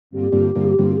So,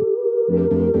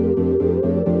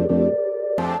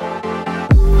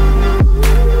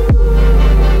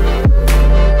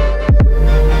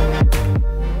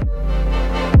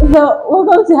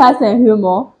 welcome to Hearts and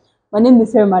Humor. My name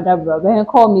is Seygh, but you can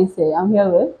call me Seygh. I'm here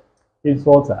with. It's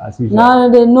Walter, as usual. Now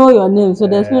they know your name, so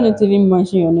there's no need to even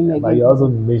mention your name again. But you're also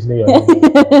mentioning your name.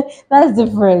 That's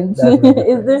different.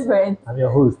 It's different. I'm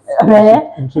your host.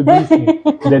 Introduce me.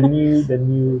 The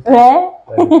new.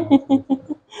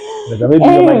 Maybe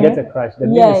you might get a crush. The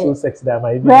name is so sexy that I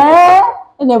might even.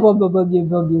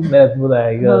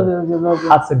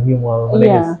 Hearts and Humor. My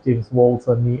name is James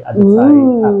Walter. Me at the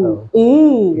time.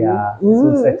 Yeah,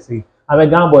 so sexy. I'm a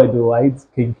gun boy though. I eat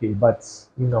kinky, but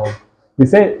you know, they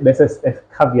say there's a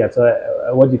caveat. So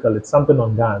what do you call it? Something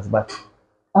on guns, but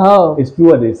it's true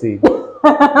what they say.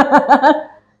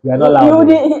 We are not loud.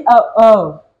 We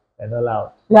are not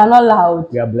loud. We are not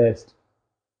loud. We are blessed.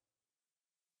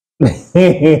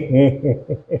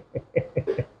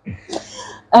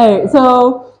 Alright,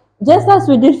 so just as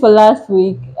we did for last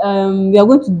week, we are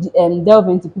going to delve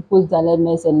into people's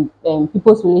dilemmas and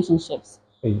people's relationships.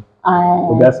 Hey.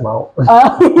 That's smile.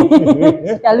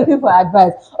 You're looking for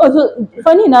advice. Also,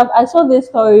 funny enough, I saw this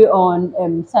story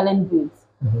on Silent Beats.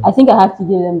 I think I have to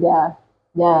give them their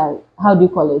how do you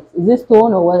call it? Is it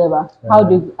stone or whatever? I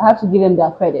have to give them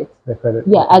their credit? The credit.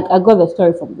 Yeah, I got the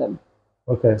story from them.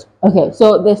 Okay. Okay,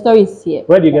 so the story is here.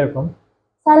 Where do you get it from?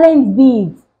 Silent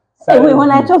Beats. Hey, wait,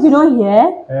 when I talk, you don't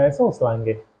hear? It's all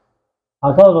slangy.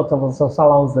 I'll call it a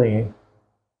salon thing.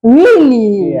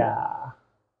 Really? Yeah.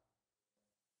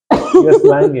 You're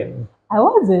slanging. I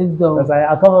wasn't though. Because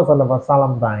I call it a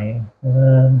salam dying.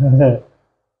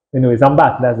 Anyways, I'm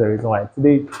back. That's the reason why.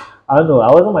 Today, I don't know.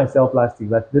 I wasn't myself last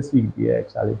week, but this week, yeah,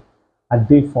 actually. A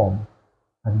day form.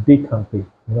 A day campaign.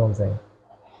 You know what I'm saying?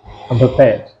 I'm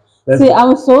prepared. See,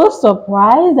 I'm so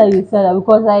surprised that you said that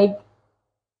because, like,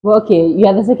 well, okay, you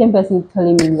are the second person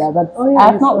telling me that, but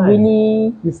I've not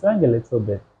really. You slang a little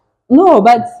bit. No,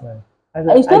 but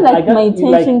it's not like my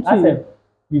intention to.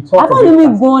 I've not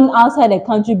even gone outside the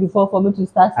country before for me to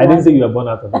start. I didn't say you were born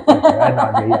out of the country. Right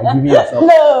now, you're giving yourself.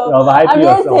 No, I'm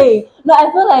just saying. No,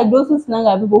 I feel like those who slang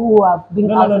are people who have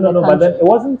been out of the country. But then it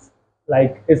wasn't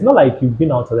like, it's not like you've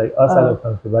been outside of the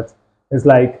country, but it's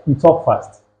like you talk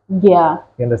fast. Yeah.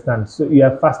 You understand? So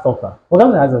you're a fast talker.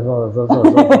 Well, that has so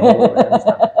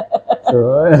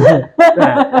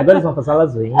I got this one for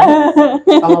Salazar. I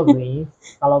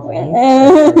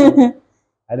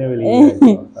didn't really hear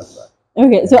it. That's right.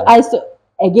 Okay, so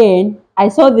I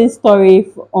saw this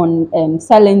story on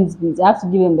Silent Beats. I have to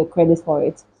give them the credit for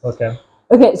it. Okay.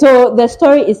 Okay, so the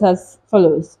story is as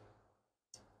follows.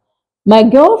 My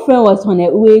girlfriend was on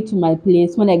her way to my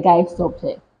place when a guy stopped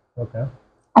her. Okay.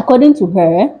 According to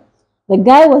her, the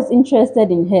guy was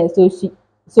interested in her,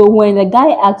 so when the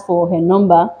guy asked for her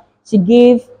number, she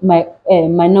gave my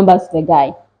number to the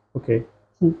guy. Okay.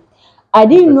 I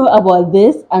didn't know about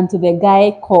this until the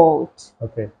guy called.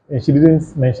 Okay. And she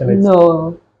didn't mention it?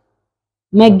 No.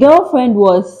 My girlfriend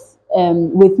was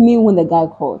with me when the guy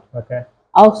called. Okay.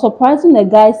 I was surprised when the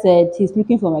guy said he's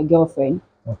looking for my girlfriend.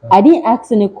 Okay. I didn't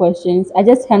ask any questions. I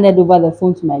just handed over the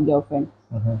phone to my girlfriend.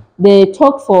 They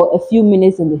talked for a few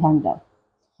minutes and they hung up.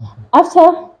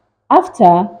 After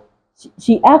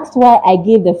she asked why I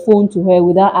gave the phone to her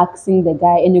without asking the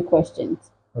guy any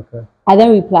questions. Okay. I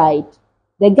then replied,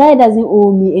 the guy doesn't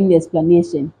owe me any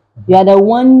explanation. You are the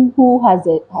one who has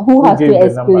to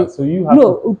explain. So you have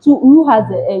who has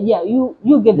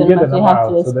you give the number, so you have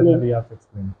to explain. So definitely you have to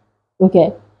explain.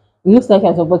 Okay. It looks like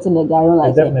I'm supporting the guy. I don't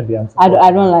like it.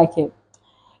 I don't like it.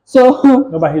 So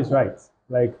no, but he's right.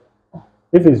 Like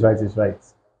if he's right, he's right.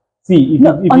 See,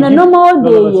 if on a normal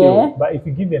day, but if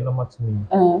you give me a number to me,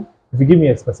 if you give me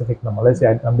a specific number, let's say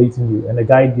I'm dating you, and the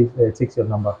guy takes your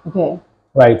number. Okay.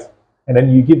 Right. And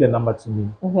then you give the number to me.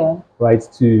 Okay. Right.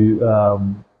 To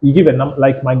you give a number,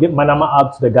 like my number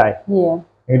out to the guy. Yeah.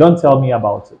 And you don't tell me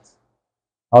about it.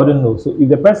 I wouldn't know. So if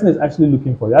the person is actually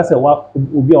looking for you, I say, well,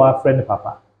 it will be our friend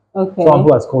Papa. Okay. Someone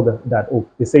who has called that. Oh,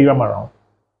 they say I'm around.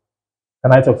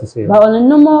 Can I talk to Seygh? But on a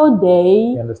normal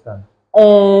day, you understand?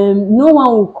 No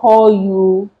one will call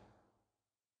you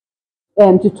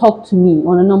to talk to me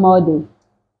on a normal day.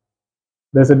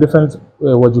 There's a different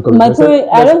what you call it.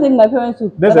 I don't think my parents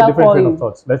would. There's a different train of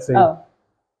thought. Let's say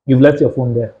you've left your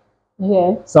phone there.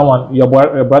 Yeah. Someone, your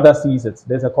brother sees it.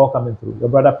 There's a call coming through. Your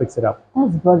brother picks it up.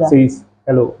 That's brother. Says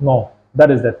hello. No, that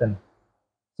is the thing.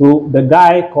 So the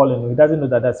guy calling you, he doesn't know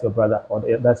that that's your brother or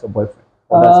that's your boyfriend.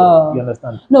 Or that's you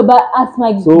understand? No, but as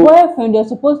my boyfriend, you're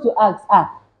supposed to ask.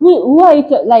 Who are you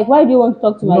why do you want to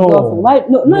talk to my girlfriend? Why?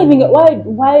 No, not even. Why do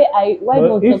you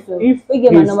want to talk to her? If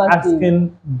he's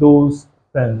asking those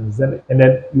friends, and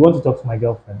then you want to talk to my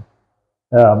girlfriend.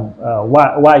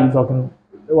 Why are you talking?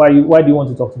 Why do you want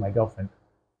to talk to my girlfriend?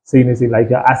 Saying like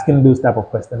you're asking those type of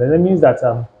questions, and it means that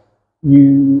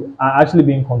you are actually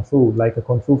being controlled, like a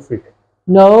control freak.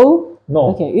 No.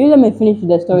 No. Okay, you let me finish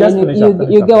the story. Just You, finish you, up,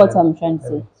 you get what I'm trying to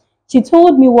say. She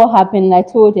told me what happened, and I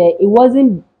told her it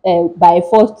wasn't by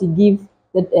force to give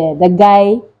the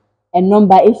guy a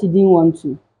number if she didn't want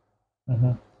to.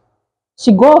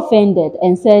 She got offended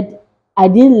and said, I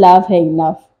didn't love her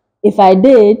enough. If I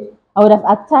did, I would have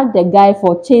attacked the guy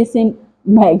for chasing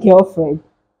my girlfriend.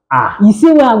 You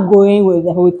see where I'm going with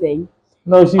the whole thing?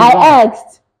 No, she's I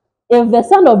asked, if the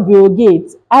son of Bill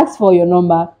Gates asked for your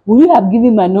number, will you have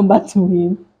given my number to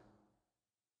him?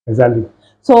 Exactly.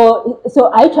 So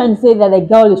are you trying to say that the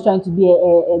girl is trying to be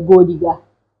a gold digger?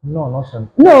 No, not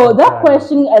something. No, that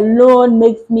question alone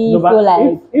makes me feel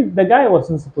like if the guy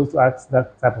wasn't supposed to ask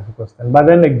that type of a question, but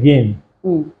then again,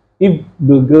 if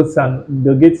Bill Gates'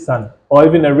 son, or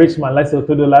even a rich man, let's say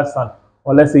Otodola's son,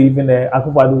 or let's say even a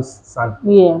Akufado's son,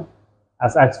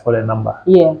 has asked for the number,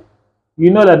 you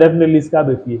know that definitely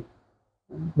Skabefi.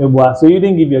 So you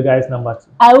didn't give your guy's number to.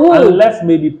 I would, unless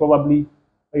maybe probably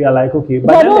you're like, okay,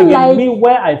 but then again, me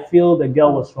where I feel the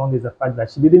girl was wrong is the fact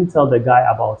that she didn't tell the guy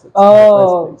about it in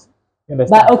the first place. You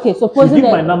understand? But okay, supposing you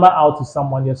give my number out to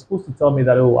someone, you're supposed to tell me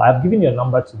that, oh, I've given your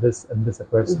number to this and this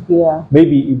person.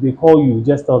 Maybe if they call you,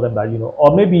 just tell them that, you know,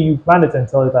 or maybe you plan it and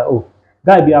tell it that, oh,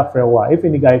 guy be after a while. If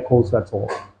any guy calls you at all,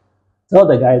 tell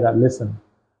the guy that, listen,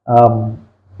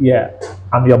 yeah,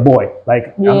 I'm your boy.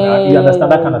 Like, you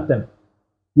understand that kind of thing.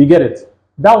 You get it?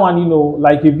 That one, you know,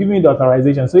 like you've given me the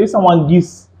authorization. So if someone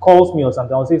calls me or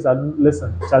something, I'll say,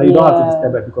 listen, Charlie, you don't have to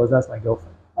disturb her because that's my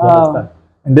girlfriend. You understand?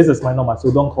 And this is my number, so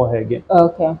don't call her again.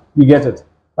 Okay. You get it?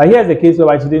 But here's the case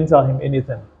where she didn't tell him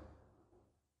anything.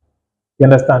 You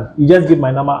understand? You just give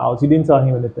my number out. You didn't tell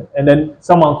him anything. And then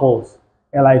someone calls.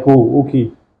 And like, oh,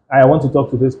 okay, I want to talk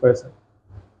to this person.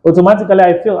 Automatically,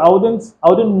 I feel I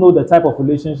wouldn't know the type of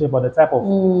relationship or the type of,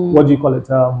 what do you call it?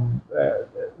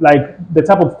 Like the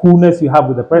type of coolness you have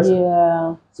with the person.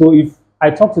 Yeah. So if I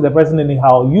talk to the person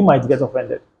anyhow, you might get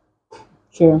offended.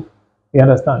 Sure. You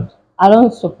understand? I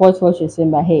don't support what you're saying,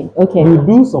 but hey, okay. You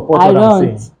do support what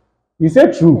I'm saying. You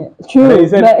said true. True. You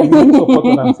said you do support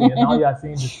what I'm saying, and now you are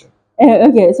saying this.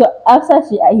 Okay, so after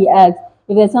he asked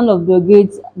if the son of Bill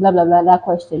Gates, blah blah blah, that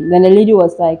question, then the lady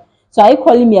was like, "So are you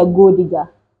calling me a gold digger?"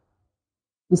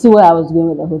 You see where I was going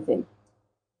with the whole thing?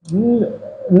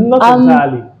 Not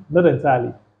entirely. Not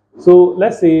entirely. So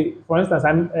let's say, for instance,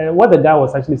 what the guy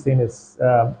was actually saying is,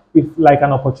 if like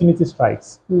an opportunity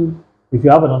strikes, if you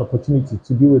have an opportunity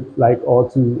to do it, like, or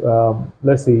to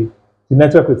let's say to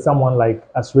network with someone like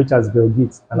as rich as Bill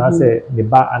Gates, and I say the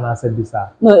bar, and I said this,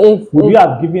 would you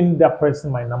have given that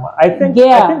person my number? I think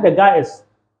the guy is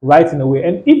right in a way,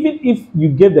 and even if you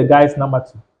give the guy's number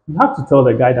to, you have to tell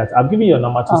the guy that I've given your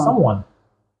number to someone.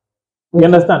 You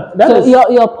understand? So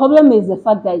your problem is the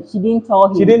fact that she didn't tell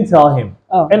him. She didn't tell him.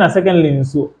 And secondly,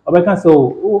 so I can say,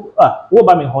 what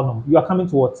about me, Honum? You are coming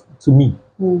to what? To me,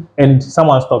 and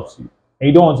someone stops you, and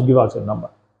you don't want to give out your number.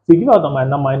 So you give out my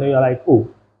number, and you're like, oh,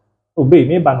 babe,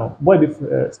 maybe no, boy,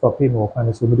 stop paying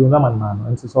me, so we do not man,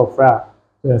 and so fra,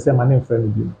 you say my name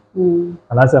friend you,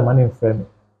 and I said my name friend.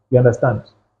 You understand?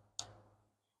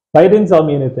 But you didn't tell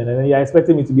me anything, and you're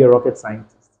expecting me to be a rocket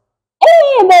scientist.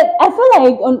 But I feel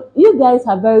like you guys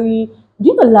are very. Do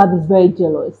you know love is very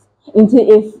jealous?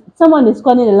 If someone is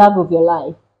calling the love of your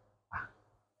life,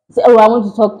 say, "Oh, I want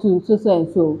to talk to so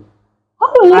and so,"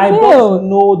 how will you feel? I don't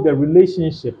know the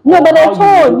relationship. No, but I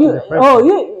told you.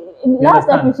 In the last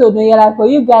episode, when you're like, "For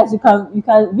you guys, you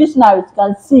can visionaries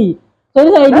can see." So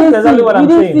that's exactly what I'm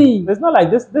saying. It's not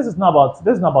like this. This is not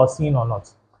about seeing or not.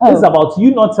 This is about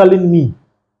you not telling me.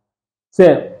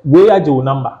 Say, where are your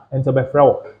number? And to be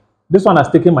fair. This one has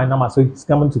taken my number, so it's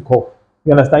coming to call.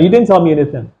 You understand? You didn't tell me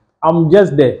anything. I'm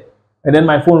just there. And then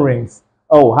my phone rings.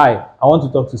 Oh, hi. I want to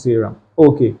talk to Seygh.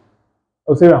 Okay.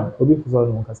 Oh,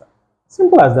 Seygh.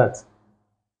 Simple as that.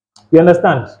 You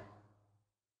understand?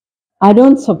 I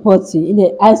don't support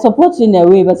you. I support you in a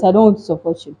way, but I don't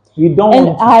support you. You don't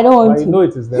want to. I don't want to. I know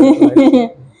it is there.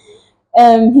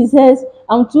 He says,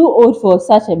 I'm too old for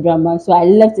such a drama, so I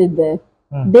left it there.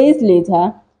 Days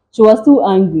later, she was too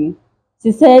angry.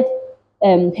 She said,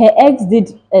 her ex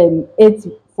did it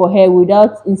for her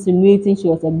without insinuating she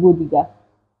was a gold digger.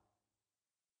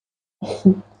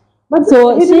 But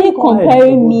so she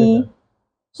comparing me.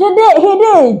 He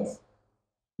did.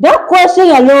 That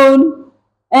question alone,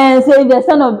 and say the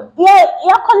son of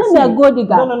you're calling me a gold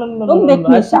digger. No. Don't make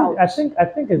me shout. I think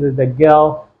it's the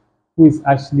girl who is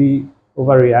actually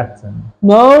overreacting.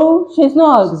 No, she's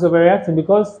not. She's overreacting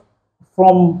because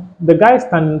from the guy's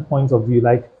standpoint of view,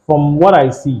 like from what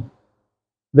I see,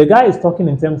 the guy is talking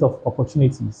in terms of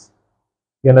opportunities.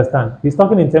 You understand? He's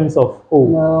talking in terms of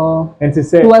No. and to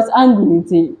say he was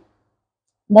angry.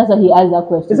 That's why he asked that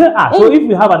question. He said, so if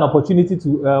you have an opportunity to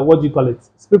what do you call it?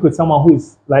 Speak with someone who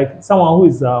is like someone who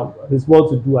is his well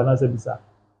to do and answer bisa.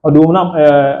 Or the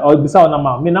or bisa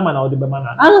or me nama na or the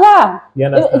bemana. You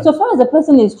understand? So far as the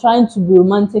person is trying to be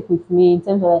romantic with me in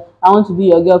terms of I want to be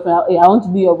your girlfriend, I want to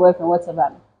be your boyfriend,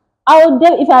 whatever. I would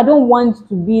if I don't want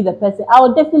to be the person, I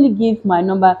would definitely give my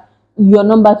number, your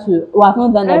number to. Well, I've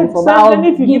not done that before. But then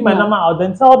if you give my number out,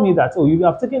 then tell me that you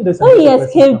have taken this. Oh, he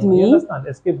escaped me. You understand?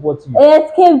 Escape what you? He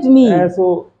escaped me.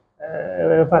 So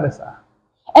the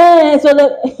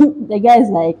guy is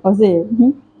like, I say,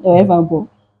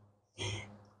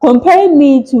 comparing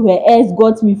me to her ex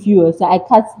got me furious, so I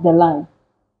cut the line.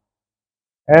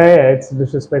 It's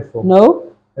disrespectful.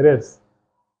 No? It is.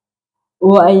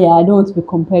 Well, yeah, I don't want to be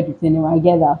compared with anyone. I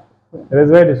get that. It is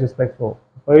very disrespectful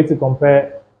for you to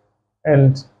compare,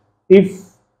 and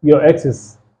if your ex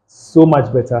is so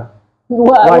much better,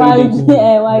 why you dating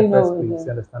why in the first place?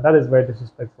 You understand? That is very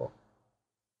disrespectful.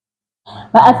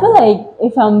 But I feel like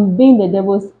if I'm being the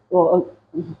devil's, or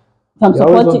if I'm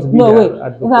supporting, no wait,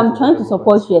 if I'm trying to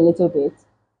support you a little bit,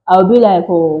 I'll be like,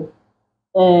 what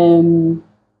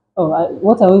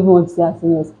I even want to say has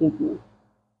escaped me.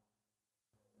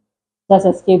 That's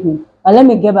escaped me. But let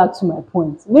me get back to my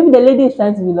point. Maybe the lady is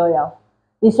trying to be loyal.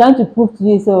 He's trying to prove to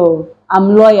you, so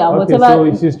I'm loyal. Okay,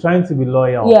 whatever. So she's trying to be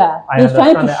loyal. Yeah, he's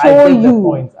trying to show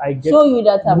you. Show you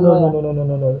that I'm loyal.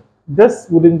 No. This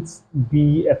wouldn't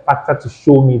be a factor to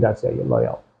show me that you're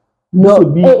loyal. No,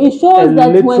 it shows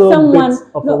that when someone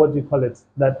what do you call it?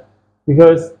 That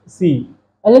because see,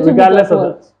 regardless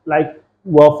of like,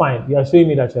 well, fine, you're showing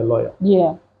me that you're loyal.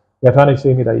 Yeah, you're trying to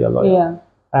show me that you're loyal. Yeah,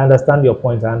 I understand your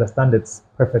point. I understand it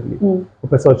perfectly.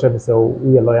 Professor trying to say, "Oh,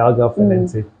 we are loyal girlfriend," and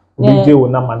say, I don't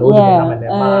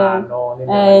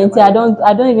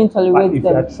even tolerate if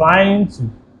them. you're trying to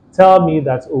tell me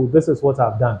that, oh, this is what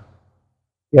I've done,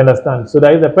 you understand? So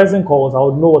that if the person calls, I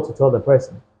would know what to tell the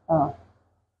person.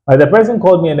 Like the person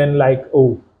called me and then like,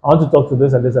 oh, I want to talk to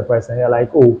this and this person. You're like,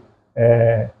 oh,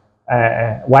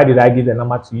 why did I give the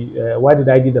number to you? Why did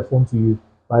I give the phone to you?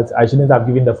 But I shouldn't have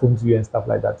given the phone to you and stuff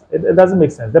like that. It doesn't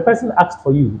make sense. The person asked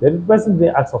for you. The person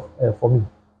didn't ask for me.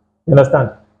 You understand?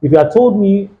 If you had told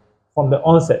me from the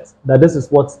onset that this is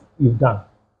what you've done,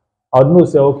 I would know,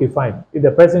 say, okay, fine. If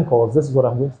the person calls, this is what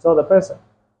I'm going to tell the person.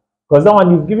 Because now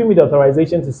when you've given me the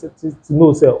authorization to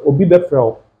know, say, Obi be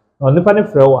frel, no nipane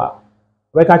frel,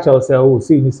 where catch you say, oh,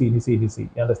 see. You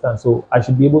understand? So I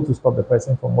should be able to stop the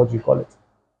person from what you call it,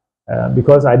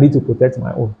 because I need to protect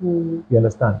my own. You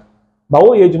understand? But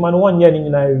oh, you man 1 year,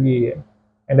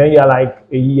 and then you're like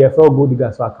a year for go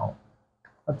digger so account.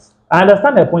 I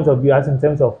understand their point of view as in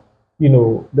terms of, you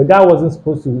know, the guy wasn't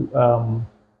supposed to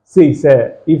say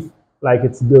if like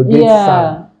it's Bill Gates'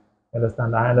 son.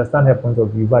 Understand? I understand her point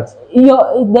of view, but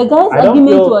the guy's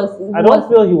argument I don't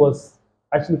feel he was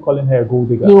actually calling her a gold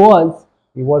digger.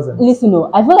 He wasn't. Listen, no,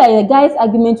 I feel like the guy's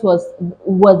argument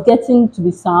was getting to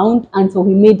be sound until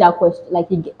he made that question, like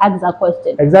he asked that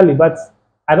question. Exactly, but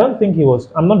I don't think he was.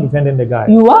 I'm not defending the guy.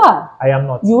 You are. I am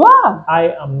not. You are.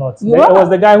 I am not. It was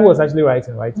the guy who was actually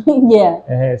writing, right?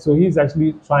 Yeah. So he's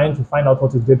actually trying to find out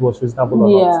what he did was reasonable or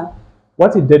not.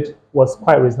 What he did was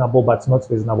quite reasonable, but not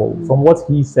reasonable from what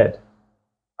he said.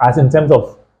 As in terms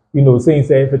of, you know, saying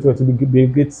if it were to be a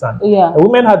great son. Yeah. A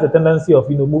woman has a tendency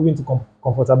of, you know, moving to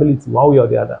comfortability one way or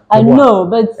the other. I know,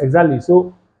 but exactly.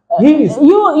 So he is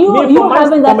you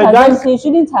having that assumption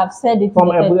shouldn't have said it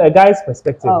from a guy's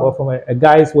perspective, or from a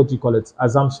guy's what you call it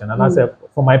assumption. And I said,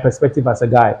 from my perspective as a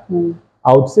guy,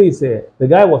 I would say the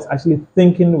guy was actually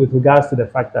thinking with regards to the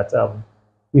fact that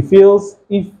he feels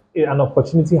if an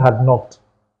opportunity had knocked,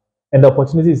 and the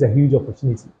opportunity is a huge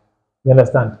opportunity, you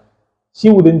understand, she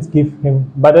wouldn't give him.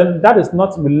 But then that is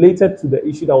not related to the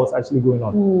issue that was actually going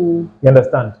on. You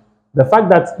understand? The fact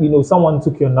that, you know, someone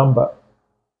took your number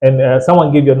and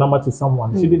someone gave your number to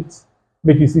someone shouldn't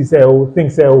make you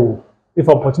think if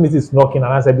opportunity is knocking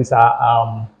and I said this,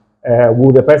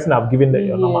 will the person have given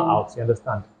your number out? You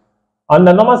understand?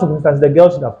 Under normal circumstances, the girl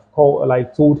should have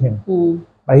told him.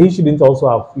 But he shouldn't also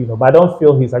have, you know, but I don't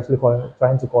feel he's actually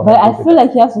trying to call her. But I feel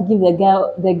like he has to give the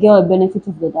girl a benefit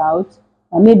of the doubt,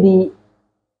 and maybe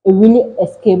it really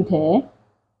escaped her.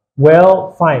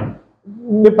 Well, fine.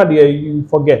 Maybe you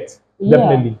forget.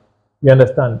 Definitely. You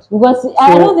understand? Because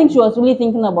I don't think she was really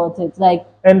thinking about it. Like,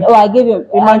 I gave you.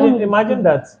 Imagine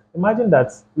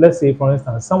that. Let's say, for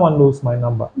instance, someone knows my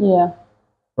number. Yeah.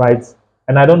 Right.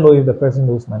 and I don't know if the person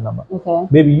knows my number. Okay.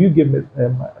 Maybe you give me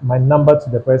my number to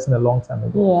the person a long time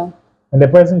ago. Yeah. And the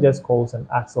person just calls and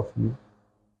asks of you,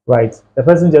 right? The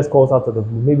person just calls out of the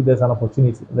blue. Maybe there's an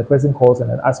opportunity. The person calls and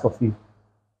then asks of you.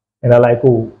 And they're like,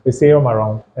 oh, is Seygh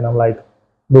around? And I'm like,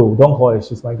 no, don't call her.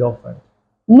 She's my girlfriend.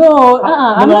 No,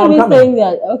 I'm not even saying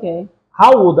that. Okay.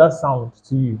 How would that sound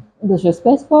to you?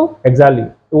 Disrespectful? Exactly.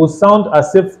 It will sound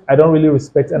as if I don't really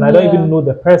respect and I don't even know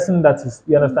the person that is,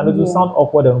 you understand? It will sound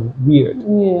awkward and weird. Yeah.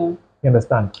 You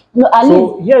understand? No, at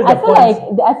least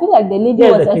I feel like the lady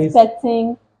was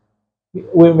expecting.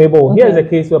 Wait, Mabel, here's a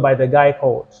case whereby the guy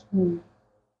called.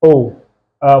 Oh,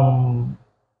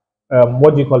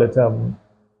 what do you call it?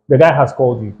 The guy has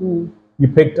called you. You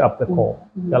picked up the call.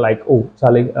 You're like, oh,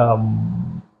 Charlie,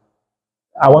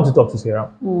 I want to talk to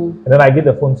Seygh. And then I give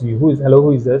the phone to you. Hello,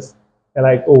 who is this? You're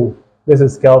like, oh, this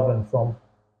is Kelvin from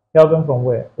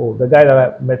where? Oh, the guy that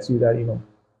I met you that,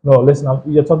 no, listen,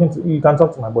 you can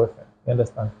talk to my boyfriend. You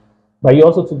understand? But you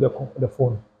also took the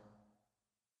phone.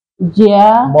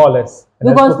 Yeah. More or less.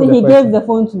 Because he gave the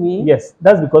phone to me? Yes.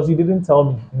 That's because you didn't tell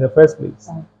me in the first place.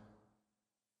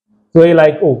 So you're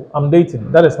like, oh, I'm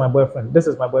dating. That is my boyfriend. This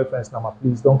is my boyfriend's number.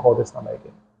 Please don't call this number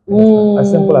again. As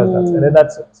simple as that. And then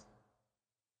that's it.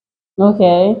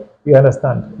 Okay. You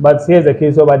understand? But here's the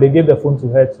case whereby they gave the phone to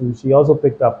her too. She also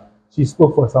picked up. She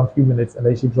spoke for some few minutes and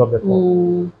then she dropped the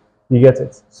phone. You get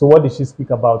it? So what did she speak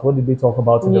about? What did they talk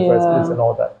about in the first place and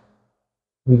all that?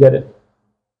 You get it?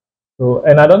 So,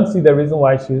 and I don't see the reason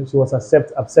why she was upset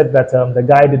that the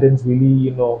guy didn't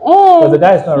really, because the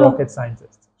guy is not a rocket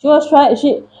scientist. She was trying.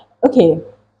 Okay.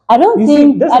 I don't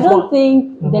think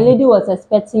the lady was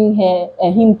expecting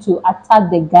him to attack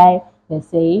the guy per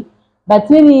se, but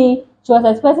maybe she was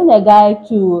expecting the guy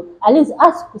to at least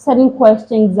ask certain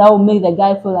questions that will make the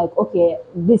guy feel like, okay,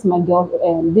 this is my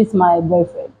girlfriend, this is my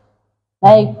boyfriend.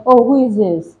 Like, oh, who is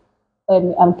this?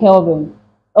 I'm Kelvin.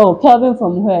 Oh, Kelvin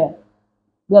from where?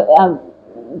 Blah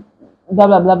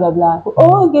blah blah blah blah.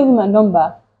 Oh, gave you my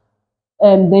number.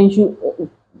 Then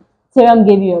Seygh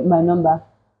gave you my number.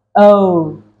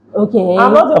 Oh, okay.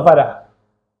 I'm not your father.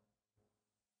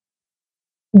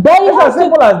 Then you have as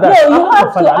simple as that. No, you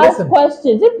have to ask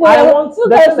questions. If you are not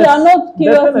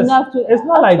curious enough to it's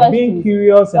not like questions. Being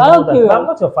curious and all that. I'm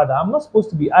not your father. I'm not supposed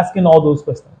to be asking all those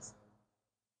questions.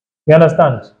 You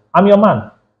understand? I'm your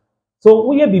man. So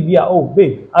we be oh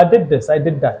babe, I did this, I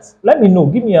did that. Let me know.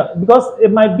 Give me because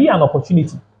it might be an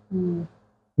opportunity. You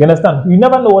understand? You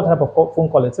never know what type of phone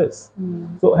call it is.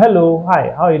 So hello,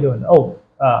 hi, how are you doing? Oh,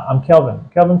 I'm Kelvin.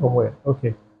 Kelvin from where?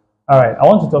 Okay. All right, I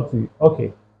want to talk to you.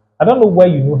 Okay. I don't know where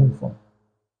you know him from.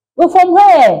 Well, from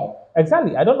where?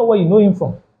 Exactly. I don't know where you know him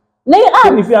from.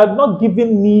 So if you are not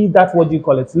giving me that, what do you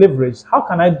call it, leverage, how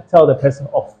can I tell the person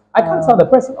off? I can't tell the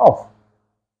person off.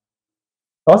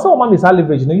 Also, one is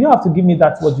leverage. You have to give me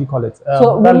that, what do you call it,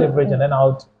 that leverage, and then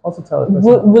I'll also tell the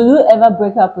person. Will you ever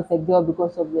break up with a girl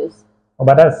because of this? Oh,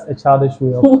 but that's a childish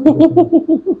way of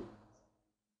breaking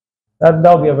up.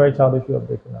 That would be a very childish way of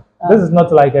breaking up. This is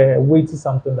not like a weighty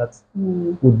something that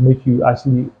would make you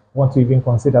actually want to even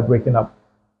consider breaking up.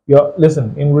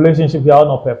 Listen, in relationship, we are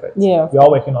all not perfect. Yeah. We are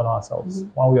all working on ourselves,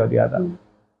 one way or the other.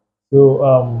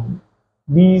 So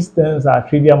these things are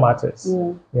trivial matters.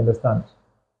 You understand?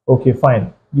 Okay,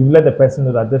 fine. You've let the person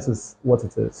know that this is what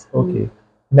it is. Okay,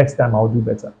 next time I'll do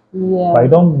better. Yeah. But I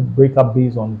don't break up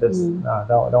based on this. Nah,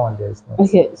 that one there is not.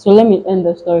 Okay, so let me end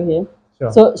the story here.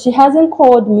 Sure. So she hasn't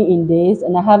called me in days,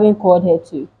 and I haven't called her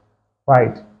too.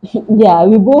 Pride. Yeah,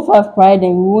 we both have pride,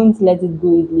 and we won't let it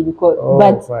go easily because.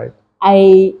 Pride.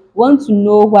 I want to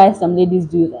know why some ladies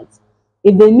do that.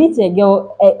 If they meet a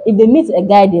girl, if they meet a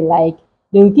guy they like,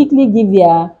 they will quickly give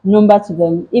their number to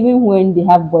them, even when they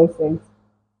have boyfriends.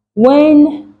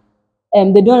 When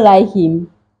they don't like him,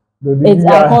 it's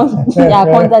a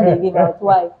contact they give out.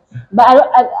 Why? But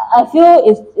I feel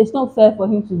it's not fair for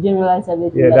him to generalize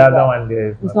everything. Yeah, like that one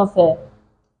there. It's not fair.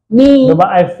 No, but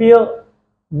I feel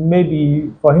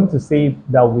maybe for him to say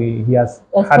it that way, he has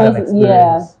had an experience.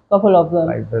 Yeah, a couple of them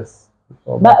like this.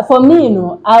 But for me,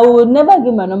 I would never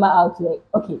give my number out to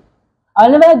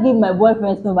I'll never give my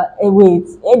boyfriend's number. Wait,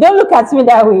 don't look at me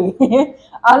that way.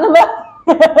 I'll never.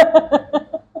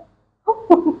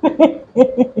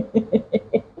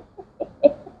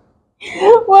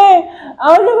 Wait,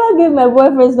 I'll never give my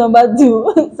boyfriend's number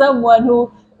to someone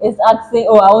who is asking,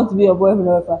 "Oh, I want to be your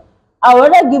boyfriend." I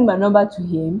would rather give my number to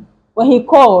him when he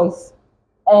calls,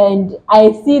 and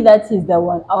I see that he's the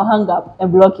one. I'll hang up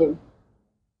and block him.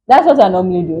 That's what I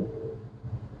normally do.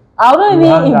 I'll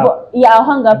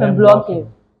hang up and block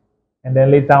him. And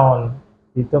then later on,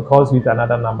 he calls you with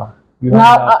another number.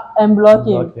 And block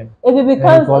him. If it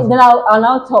becomes, then I'll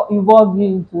now involve you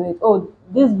into it. Oh,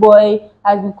 this boy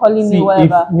has been calling me,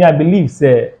 whatever. If me, I believe,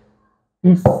 say,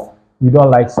 if you don't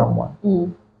like someone,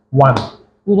 one,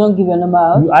 you don't give your number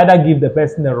out. You either give the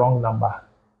person the wrong number.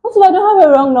 What if I don't have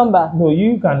a wrong number? No,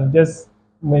 you can just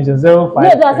mention 05.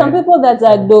 Yeah, there are some people that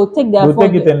like they'll take their phone. They'll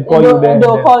take it and call you there.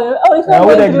 They'll call you. Oh, it's not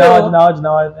going through.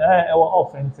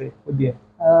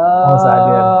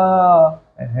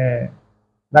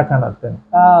 That kind of thing.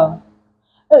 Oh.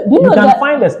 You can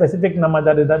find a specific number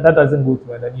that doesn't go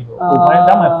through, and then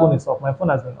my phone is off. My phone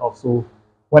has been off, so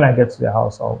when I get to the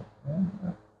house,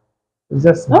 it's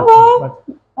just okay. But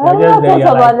I don't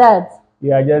know about that.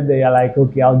 Yeah, just there. You're like,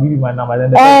 okay, I'll give you my number,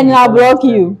 and I'll block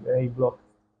you. Then you block.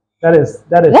 That's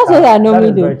what I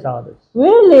normally do. Very childish.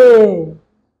 Really?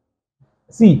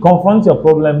 See, confront your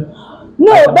problem.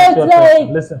 No, that's like.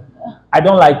 Listen, I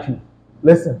don't like you.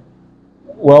 Listen.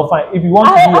 Well, fine. If you want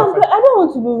to be a friend, I don't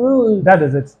want to be rude. That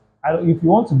is it. If you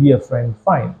want to be a friend,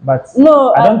 fine. But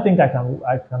no, I don't think I can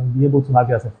be able to have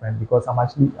you as a friend because I'm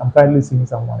currently seeing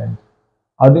someone and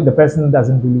I think the person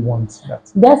doesn't really want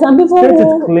that. There are some people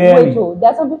there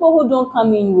are some people who don't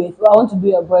come in with, I want to be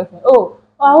your boyfriend. Oh,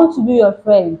 I want to be your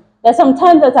friend. There's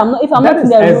sometimes that I'm not. If I'm not in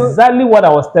the room. That is exactly what I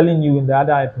was telling you in the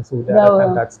other episode.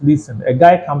 That listen, a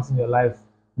guy comes in your life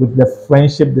with the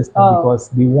friendship because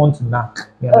they want to knock.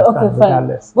 You understand?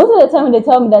 Regardless. Most of the time when they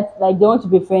tell me that like they want to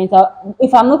be friends,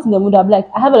 if I'm not in the mood, I'm like,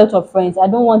 I have a lot of friends. I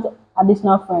don't want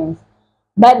additional friends.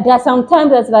 But there are sometimes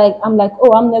that's like I'm like,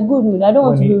 oh, I'm in a good mood. I don't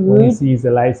want to be rude. When you see he's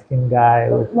a light-skinned guy.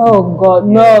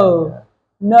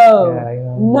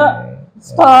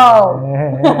 Stop.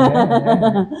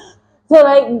 So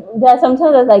like there are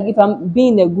sometimes that's like if I'm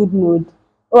being in a good mood,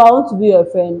 oh, I want to be your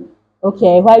friend.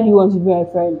 Okay, why do you want to be my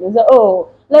friend? They say, oh,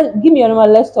 give me your number,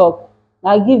 let's talk.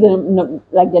 I give them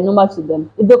like the number to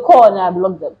them. If they call, and I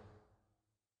block them.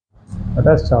 But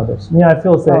that's childish. Me, I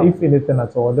feel if anything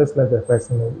at all, just let the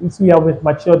person know. If we are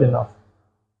matured enough.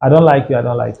 I don't like you. I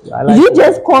don't like you. You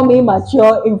just call me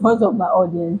mature in front of my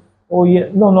audience. Oh yeah,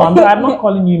 no. I'm not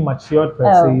calling you immature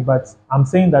per se, but I'm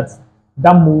saying that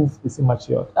move is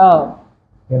immature. Oh,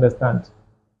 you understand?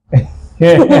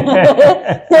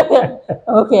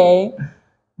 Okay.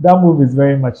 That move is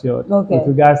very mature. Okay. With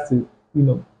regards to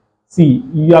see,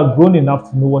 you are grown enough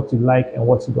to know what you like and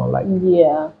what you don't like.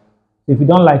 Yeah. If you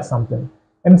don't like something,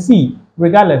 and see,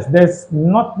 regardless, there's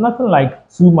nothing like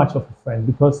too much of a friend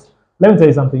because let me tell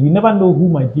you something. You never know who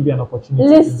might give you an opportunity.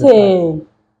 Listen,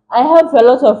 I have a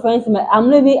lot of friends. I'm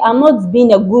not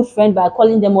being a good friend by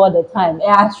calling them all the time.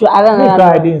 Actually, I don't know.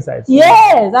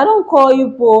 Yes, I don't call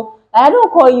you, Paul. I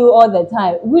don't call you all the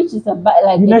time, which is a bad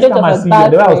like. Next time I see you,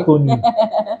 the way I was calling you.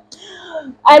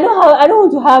 I don't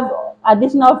want to have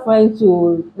additional friends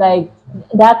to like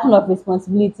that kind of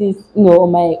responsibilities,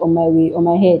 on my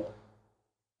head.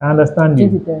 I understand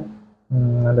you.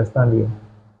 Understand you.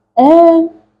 Oh,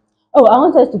 I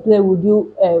want us to play. Would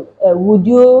you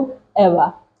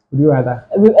ever? Would you rather?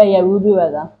 Yeah, would you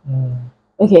rather?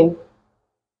 Okay.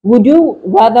 Would you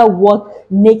rather walk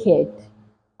naked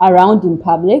around in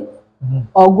public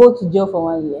or go to jail for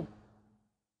 1 year?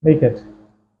 Naked.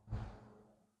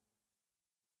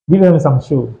 Give them some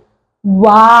show.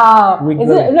 Wow.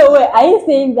 No way. Are you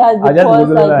saying that because I just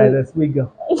like this?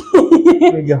 Wiggle.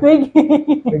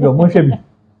 Wiggle. Moshebi.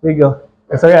 Wiggle.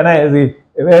 Sorry, I know. See.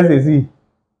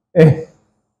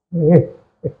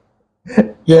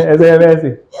 Yeah, as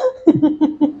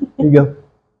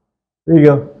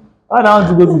Wiggle. I don't want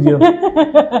to go to jail.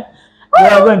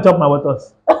 I'm going to chop my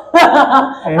waters.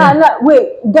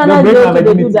 Wait, Ghana jail,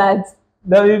 they do that?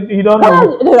 No, you don't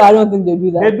know. No, I don't think they do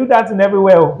that. They do that in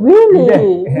everywhere.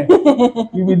 Really?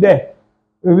 You'll be there.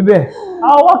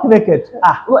 I'll walk naked.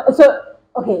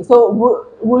 So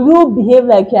will you behave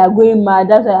like you are going mad?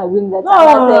 That's why I'm doing that.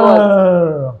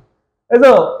 No.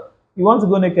 So you want to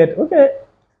go naked? Okay.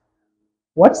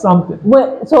 Watch something.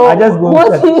 Wait, so I just go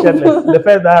shirtless. The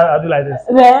first that I'll do like this.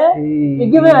 Yeah? You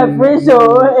give me a free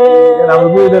show. And I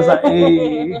will do this like,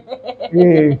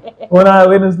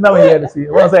 when it's now here to see.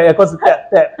 Once I cause So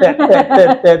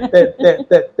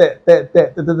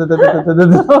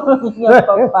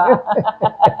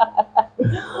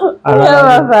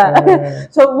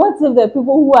what if the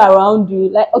people who are around you,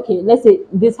 like, okay, let's say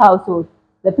this household,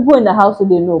 the people in the household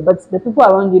they know, but the people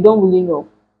around you don't really know.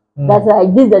 That's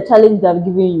like this is the challenge they've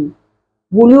given you.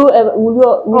 Will you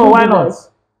why not?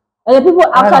 And the people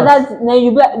after that, then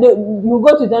you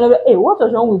go to them. Hey, what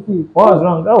was wrong with you? What was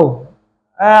wrong? Oh,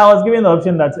 I was given the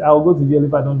option that I will go to jail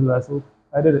if I don't do that, so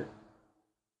I did it.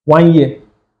 1 year.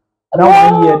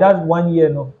 That's 1 year.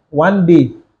 No, 1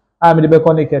 day. I'm in the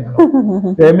back naked. No.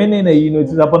 The meaning, it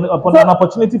is upon an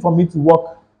opportunity for me to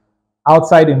walk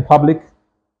outside in public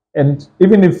And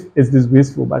even if it's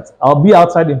disgraceful, but I'll be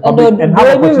outside in public and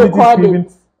have opportunities to even,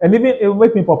 and even it will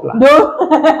make me popular. No,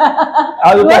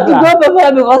 I'll be want to go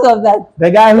popular because of that.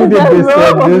 The guy who did this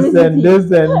and this and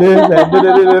this and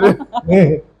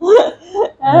this.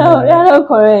 You're not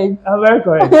correct. I'm very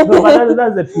correct. So, but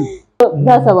that's the truth. So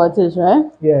that's about it,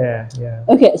 right? Yeah, yeah.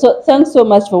 Okay, so thanks so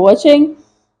much for watching.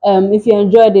 If you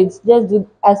enjoyed it, just do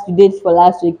as we did for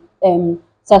last week.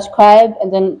 Subscribe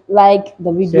and then like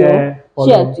the video.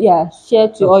 Share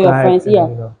to all your friends.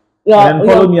 And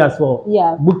follow me as well.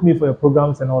 Yeah. Book me for your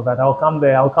programs and all that. I'll come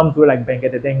there. I'll come through like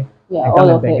Bangededeng. Yeah, all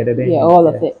of it. Yeah, all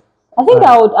of it. I think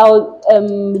I would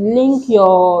link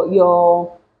your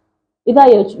either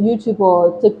your YouTube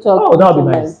or TikTok. Oh, that would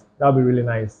be nice. That would be really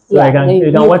nice. So you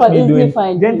can watch me doing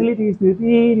gently to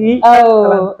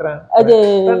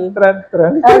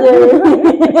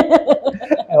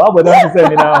what about that to say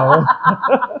me now?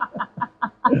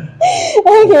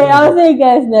 Okay, I'll see you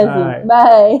guys next week.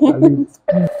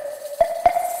 Bye.